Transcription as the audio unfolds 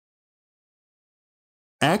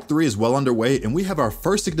Act 3 is well underway and we have our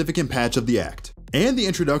first significant patch of the act, and the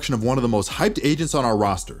introduction of one of the most hyped agents on our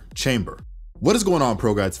roster, Chamber. What is going on,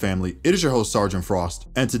 ProGuides family? It is your host Sergeant Frost,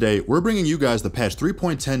 and today we're bringing you guys the patch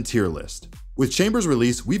 3.10 tier list. With Chamber's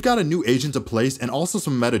release, we've got a new agent to place and also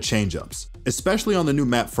some meta change-ups, especially on the new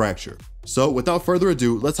map Fracture. So without further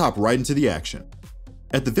ado, let's hop right into the action.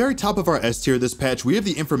 At the very top of our S tier this patch, we have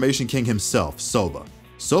the Information King himself, Sova.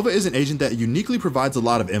 Sova is an agent that uniquely provides a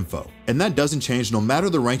lot of info, and that doesn't change no matter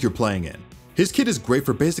the rank you're playing in. His kit is great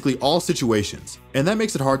for basically all situations, and that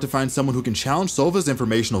makes it hard to find someone who can challenge Sova's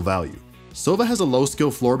informational value. Sova has a low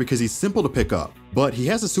skill floor because he's simple to pick up, but he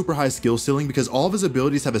has a super high skill ceiling because all of his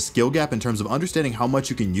abilities have a skill gap in terms of understanding how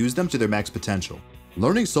much you can use them to their max potential.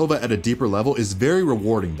 Learning Sova at a deeper level is very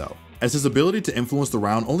rewarding though, as his ability to influence the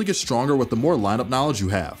round only gets stronger with the more lineup knowledge you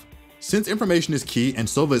have. Since information is key and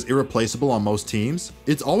Sova is irreplaceable on most teams,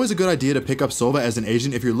 it's always a good idea to pick up Sova as an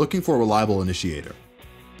agent if you're looking for a reliable initiator.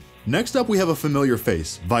 Next up we have a familiar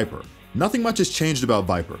face, Viper. Nothing much has changed about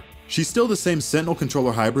Viper. She's still the same Sentinel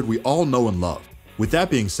controller hybrid we all know and love. With that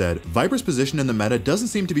being said, Viper's position in the meta doesn't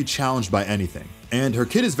seem to be challenged by anything, and her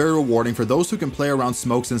kit is very rewarding for those who can play around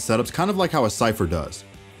smokes and setups kind of like how a Cypher does.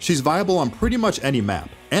 She's viable on pretty much any map,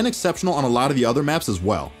 and exceptional on a lot of the other maps as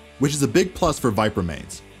well, which is a big plus for Viper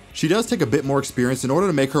mains. She does take a bit more experience in order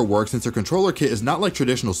to make her work since her controller kit is not like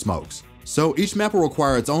traditional smokes, so each map will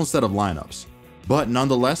require its own set of lineups. But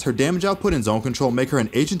nonetheless, her damage output and zone control make her an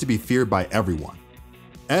agent to be feared by everyone.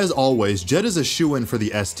 As always, Jett is a shoo-in for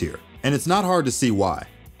the S tier, and it's not hard to see why.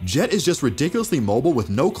 Jett is just ridiculously mobile with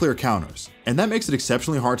no clear counters, and that makes it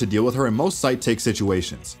exceptionally hard to deal with her in most site take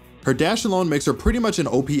situations. Her dash alone makes her pretty much an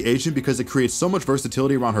OP agent because it creates so much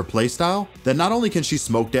versatility around her playstyle that not only can she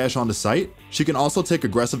smoke dash onto site, she can also take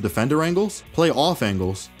aggressive defender angles, play off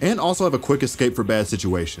angles, and also have a quick escape for bad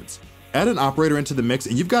situations. Add an operator into the mix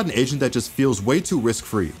and you've got an agent that just feels way too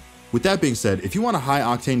risk-free. With that being said, if you want a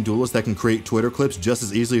high-octane duelist that can create Twitter clips just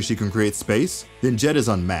as easily as she can create space, then Jett is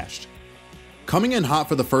unmatched. Coming in hot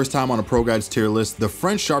for the first time on a ProGuides tier list, the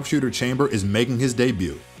French sharpshooter Chamber is making his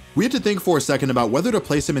debut. We had to think for a second about whether to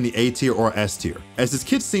place him in the A tier or S tier, as his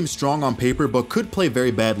kit seems strong on paper but could play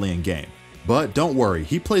very badly in game. But don't worry,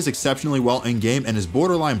 he plays exceptionally well in game and is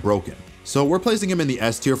borderline broken, so we're placing him in the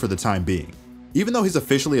S tier for the time being. Even though he's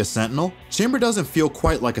officially a Sentinel, Chamber doesn't feel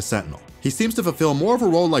quite like a Sentinel. He seems to fulfill more of a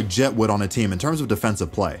role like Jett would on a team in terms of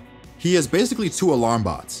defensive play. He has basically 2 alarm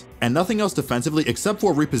bots, and nothing else defensively except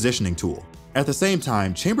for a repositioning tool. At the same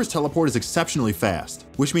time, Chamber's teleport is exceptionally fast,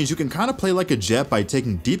 which means you can kind of play like a Jett by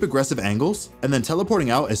taking deep aggressive angles and then teleporting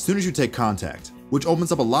out as soon as you take contact, which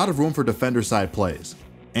opens up a lot of room for defender side plays.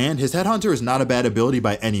 And his Headhunter is not a bad ability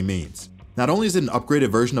by any means. Not only is it an upgraded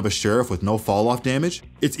version of a Sheriff with no fall off damage,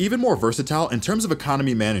 it's even more versatile in terms of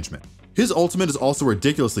economy management. His ultimate is also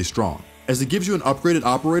ridiculously strong, as it gives you an upgraded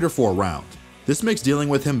operator for a round. This makes dealing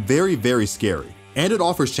with him very scary. And it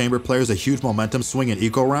offers Chamber players a huge momentum swing in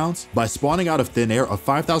eco rounds by spawning out of thin air a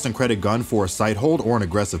 5,000 credit gun for a sight hold or an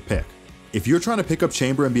aggressive pick. If you're trying to pick up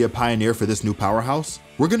Chamber and be a pioneer for this new powerhouse,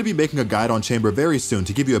 we're going to be making a guide on Chamber very soon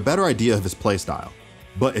to give you a better idea of his playstyle.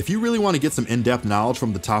 But if you really want to get some in-depth knowledge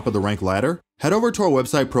from the top of the rank ladder, head over to our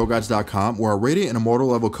website ProGuides.com where our Radiant and Immortal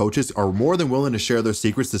level coaches are more than willing to share their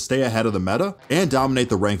secrets to stay ahead of the meta and dominate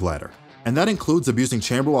the rank ladder. And that includes abusing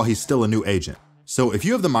Chamber while he's still a new agent. So if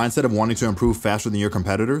you have the mindset of wanting to improve faster than your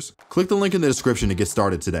competitors, click the link in the description to get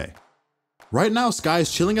started today. Right now, Skye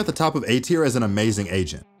is chilling at the top of A tier as an amazing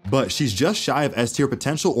agent, but she's just shy of S tier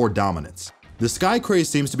potential or dominance. The Skye craze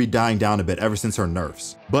seems to be dying down a bit ever since her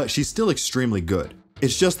nerfs, but she's still extremely good.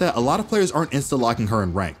 It's just that a lot of players aren't insta-locking her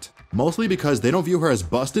in ranked, mostly because they don't view her as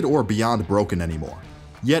busted or beyond broken anymore.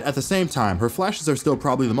 Yet at the same time, her flashes are still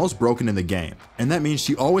probably the most broken in the game, and that means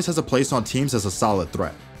she always has a place on teams as a solid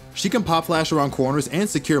threat. She can pop flash around corners and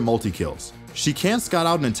secure multi-kills. She can scout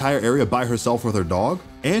out an entire area by herself with her dog,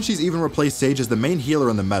 and she's even replaced Sage as the main healer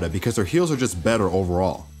in the meta because her heals are just better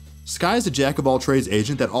overall. Skye is a jack-of-all-trades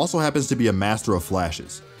agent that also happens to be a master of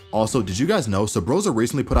flashes. Also, did you guys know Sabrosa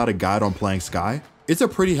recently put out a guide on playing Skye? It's a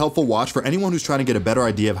pretty helpful watch for anyone who's trying to get a better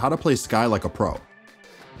idea of how to play Skye like a pro.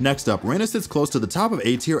 Next up, Reyna sits close to the top of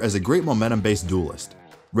A tier as a great momentum-based duelist.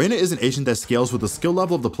 Reyna is an agent that scales with the skill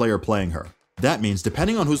level of the player playing her. That means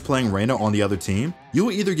depending on who's playing Reyna on the other team, you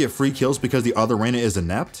will either get free kills because the other Reyna is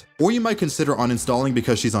inept, or you might consider uninstalling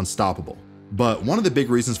because she's unstoppable. But one of the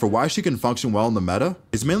big reasons for why she can function well in the meta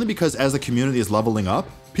is mainly because as the community is leveling up,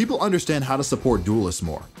 people understand how to support duelists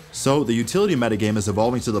more. So the utility metagame is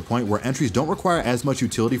evolving to the point where entries don't require as much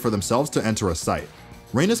utility for themselves to enter a site.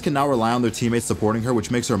 Reynas can now rely on their teammates supporting her,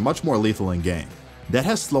 which makes her much more lethal in game. That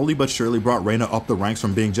has slowly but surely brought Reyna up the ranks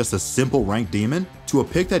from being just a simple ranked demon to a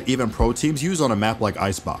pick that even pro teams use on a map like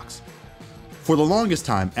Icebox. For the longest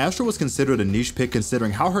time, Astra was considered a niche pick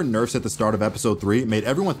considering how her nerfs at the start of episode 3 made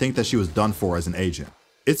everyone think that she was done for as an agent.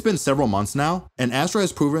 It's been several months now, and Astra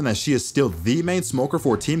has proven that she is still the main smoker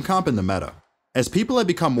for team comp in the meta. As people have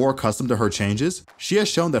become more accustomed to her changes, she has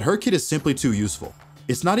shown that her kit is simply too useful.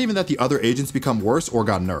 It's not even that the other agents become worse or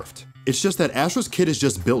got nerfed. It's just that Astra's kit is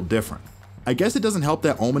just built different. I guess it doesn't help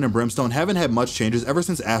that Omen and Brimstone haven't had much changes ever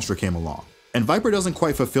since Astra came along, and Viper doesn't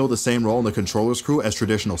quite fulfill the same role in the controller's crew as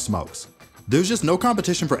traditional smokes. There's just no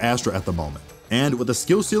competition for Astra at the moment, and with the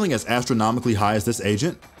skill ceiling as astronomically high as this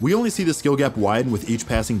agent, we only see the skill gap widen with each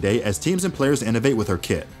passing day as teams and players innovate with her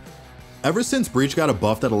kit. Ever since Breach got a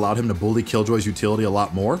buff that allowed him to bully Killjoy's utility a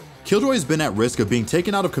lot more, Killjoy has been at risk of being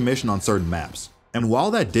taken out of commission on certain maps. And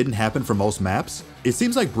while that didn't happen for most maps, it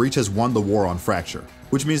seems like Breach has won the war on Fracture,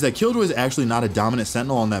 which means that Killjoy is actually not a dominant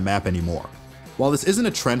sentinel on that map anymore. While this isn't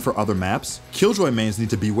a trend for other maps, Killjoy mains need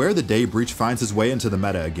to beware the day Breach finds his way into the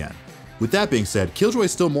meta again. With that being said, Killjoy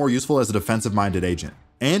is still more useful as a defensive-minded agent,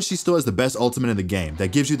 and she still has the best ultimate in the game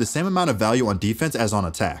that gives you the same amount of value on defense as on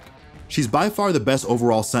attack. She's by far the best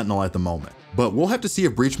overall sentinel at the moment, but we'll have to see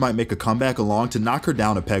if Breach might make a comeback along to knock her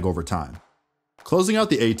down a peg over time. Closing out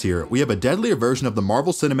the A tier, we have a deadlier version of the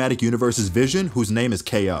Marvel Cinematic Universe's Vision whose name is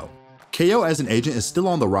KO. KO as an agent is still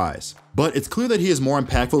on the rise, but it's clear that he is more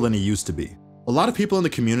impactful than he used to be. A lot of people in the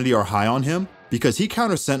community are high on him because he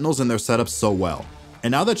counters sentinels and their setups so well.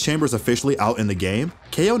 And now that Chamber's officially out in the game,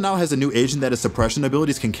 KO now has a new agent that his suppression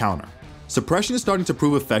abilities can counter. Suppression is starting to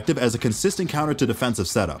prove effective as a consistent counter to defensive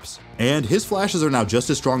setups, and his flashes are now just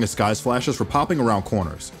as strong as Sky's flashes for popping around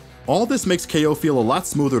corners. All this makes KO feel a lot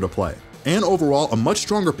smoother to play, and overall a much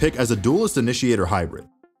stronger pick as a duelist initiator hybrid.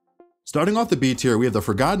 Starting off the B tier, we have the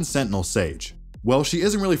Forgotten Sentinel Sage. Well, she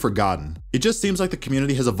isn't really forgotten, it just seems like the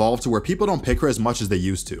community has evolved to where people don't pick her as much as they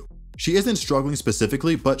used to. She isn't struggling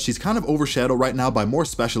specifically, but she's kind of overshadowed right now by more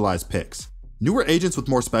specialized picks. Newer agents with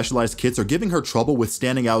more specialized kits are giving her trouble with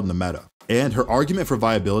standing out in the meta, and her argument for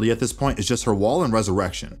viability at this point is just her wall and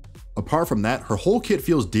resurrection. Apart from that, her whole kit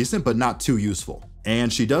feels decent but not too useful,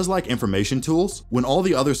 and she does like information tools when all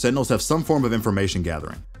the other sentinels have some form of information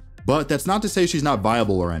gathering. But that's not to say she's not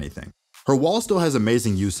viable or anything. Her wall still has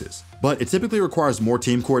amazing uses, but it typically requires more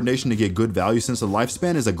team coordination to get good value since the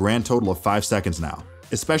lifespan is a grand total of 5 seconds now,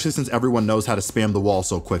 especially since everyone knows how to spam the wall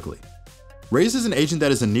so quickly. Raze is an agent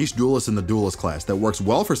that is a niche duelist in the duelist class that works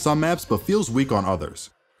well for some maps but feels weak on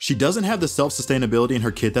others. She doesn't have the self-sustainability in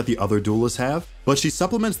her kit that the other duelists have, but she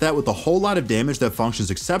supplements that with a whole lot of damage that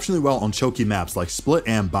functions exceptionally well on choky maps like Split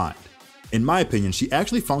and Bind. In my opinion, she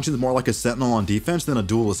actually functions more like a sentinel on defense than a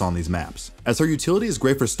duelist on these maps, as her utility is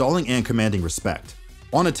great for stalling and commanding respect.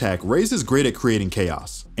 On attack, Raze is great at creating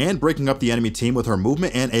chaos, and breaking up the enemy team with her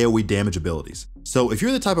movement and AoE damage abilities. So if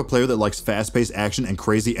you're the type of player that likes fast-paced action and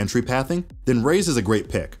crazy entry pathing, then Raze is a great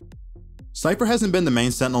pick. Cypher hasn't been the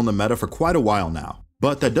main sentinel in the meta for quite a while now,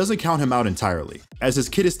 but that doesn't count him out entirely, as his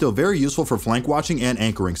kit is still very useful for flank watching and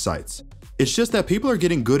anchoring sites. It's just that people are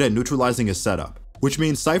getting good at neutralizing his setup, which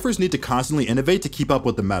means Cyphers need to constantly innovate to keep up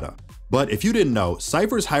with the meta. But if you didn't know,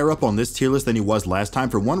 Cypher is higher up on this tier list than he was last time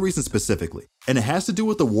for one reason specifically, and it has to do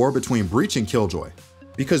with the war between Breach and Killjoy.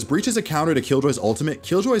 Because Breach is a counter to Killjoy's ultimate,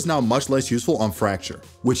 Killjoy is now much less useful on Fracture,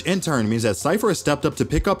 which in turn means that Cypher has stepped up to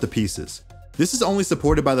pick up the pieces. This is only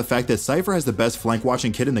supported by the fact that Cypher has the best flank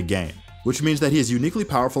watching kit in the game, which means that he is uniquely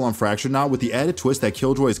powerful on Fracture now with the added twist that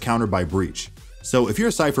Killjoy is countered by Breach. So if you're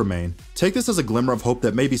a Cypher main, take this as a glimmer of hope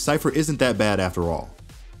that maybe Cypher isn't that bad after all.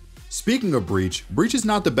 Speaking of Breach, Breach is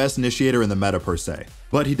not the best initiator in the meta per se,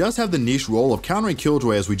 but he does have the niche role of countering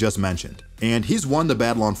Killjoy as we just mentioned, and he's won the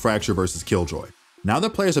battle on Fracture versus Killjoy. Now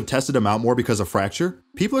that players have tested him out more because of Fracture,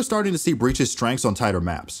 people are starting to see Breach's strengths on tighter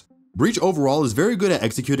maps. Breach overall is very good at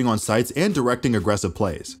executing on sites and directing aggressive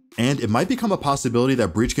plays, and it might become a possibility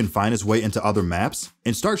that Breach can find his way into other maps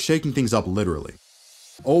and start shaking things up literally.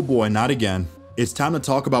 Oh boy, not again. It's time to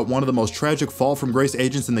talk about one of the most tragic fall from grace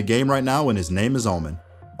agents in the game right now, and his name is Omen.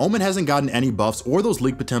 Omen hasn't gotten any buffs or those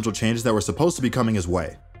leak potential changes that were supposed to be coming his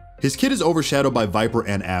way. His kit is overshadowed by Viper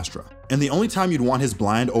and Astra, and the only time you'd want his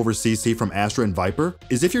blind over CC from Astra and Viper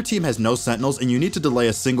is if your team has no sentinels and you need to delay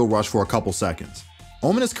a single rush for a couple seconds.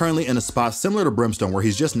 Omen is currently in a spot similar to Brimstone where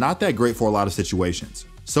he's just not that great for a lot of situations,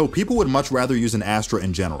 so people would much rather use an Astra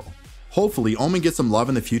in general. Hopefully, Omen gets some love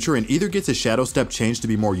in the future and either gets his Shadow Step changed to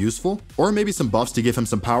be more useful, or maybe some buffs to give him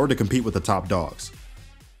some power to compete with the top dogs.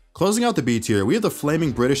 Closing out the B tier, we have the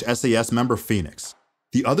flaming British SAS member Phoenix.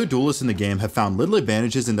 The other duelists in the game have found little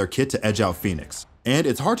advantages in their kit to edge out Phoenix, and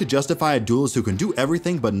it's hard to justify a duelist who can do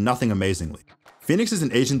everything but nothing amazingly. Phoenix is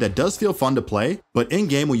an agent that does feel fun to play, but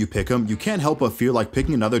in-game when you pick him, you can't help but feel like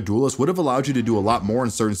picking another duelist would have allowed you to do a lot more in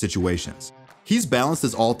certain situations. He's balanced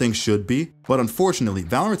as all things should be, but unfortunately,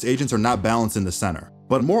 Valorant's agents are not balanced in the center,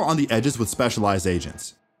 but more on the edges with specialized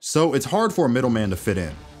agents. So it's hard for a middleman to fit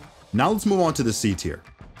in. Now let's move on to the C tier.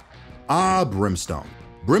 Brimstone.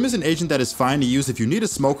 Brim is an agent that is fine to use if you need a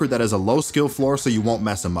smoker that has a low skill floor so you won't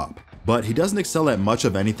mess him up. But he doesn't excel at much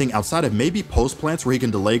of anything outside of maybe post plants where he can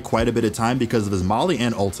delay quite a bit of time because of his molly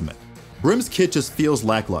and ultimate. Brim's kit just feels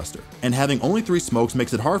lackluster, and having only 3 smokes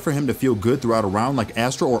makes it hard for him to feel good throughout a round like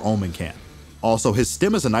Astra or Omen can. Also, his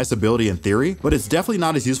stim is a nice ability in theory, but it's definitely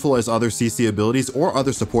not as useful as other CC abilities or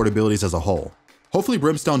other support abilities as a whole. Hopefully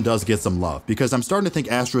Brimstone does get some love, because I'm starting to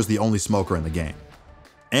think Astra is the only smoker in the game.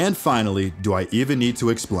 And finally, do I even need to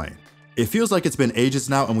explain? It feels like it's been ages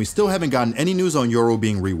now and we still haven't gotten any news on Yoru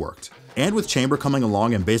being reworked. And with Chamber coming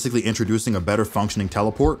along and basically introducing a better functioning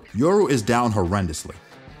teleport, Yoru is down horrendously.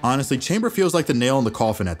 Honestly, Chamber feels like the nail in the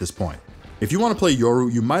coffin at this point. If you want to play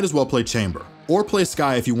Yoru, you might as well play Chamber, or play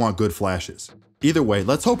Skye if you want good flashes. Either way,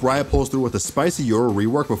 let's hope Riot pulls through with a spicy Yoru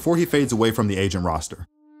rework before he fades away from the agent roster.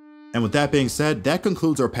 And with that being said, that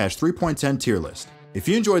concludes our patch 3.10 tier list. If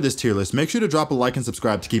you enjoyed this tier list, make sure to drop a like and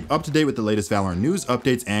subscribe to keep up to date with the latest Valorant news,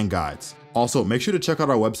 updates, and guides. Also, make sure to check out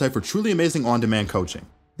our website for truly amazing on-demand coaching.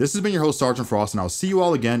 This has been your host, Sergeant Frost, and I'll see you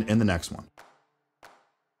all again in the next one.